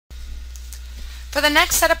For the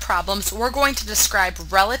next set of problems, we're going to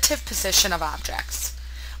describe relative position of objects.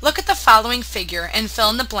 Look at the following figure and fill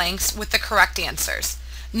in the blanks with the correct answers.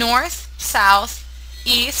 North, south,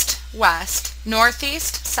 east, west,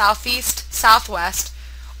 northeast, southeast, southwest,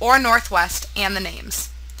 or northwest, and the names.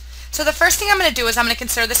 So the first thing I'm going to do is I'm going to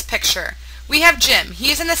consider this picture. We have Jim.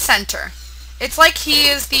 He's in the center. It's like he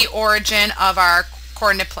is the origin of our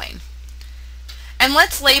coordinate plane. And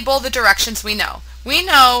let's label the directions we know. We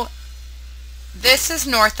know this is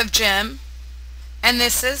north of Jim, and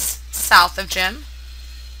this is south of Jim.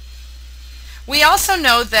 We also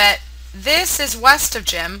know that this is west of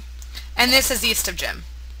Jim, and this is east of Jim.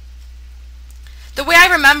 The way I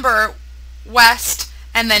remember west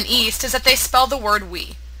and then east is that they spell the word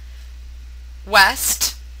we.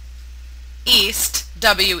 West, east,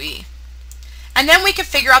 W-E. And then we can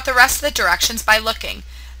figure out the rest of the directions by looking.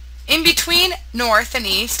 In between north and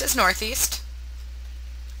east is northeast.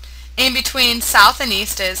 In between south and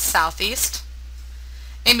east is southeast.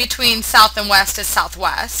 In between south and west is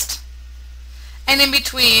southwest. And in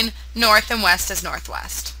between north and west is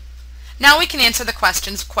northwest. Now we can answer the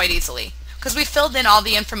questions quite easily because we filled in all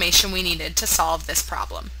the information we needed to solve this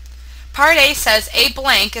problem. Part A says a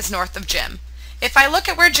blank is north of Jim. If I look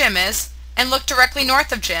at where Jim is and look directly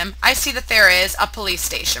north of Jim, I see that there is a police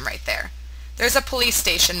station right there. There's a police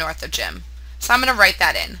station north of Jim. So I'm going to write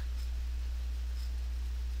that in.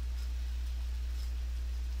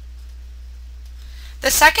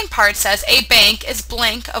 The second part says a bank is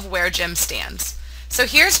blank of where Jim stands. So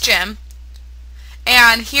here's Jim,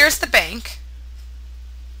 and here's the bank.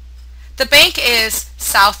 The bank is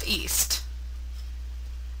southeast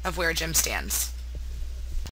of where Jim stands.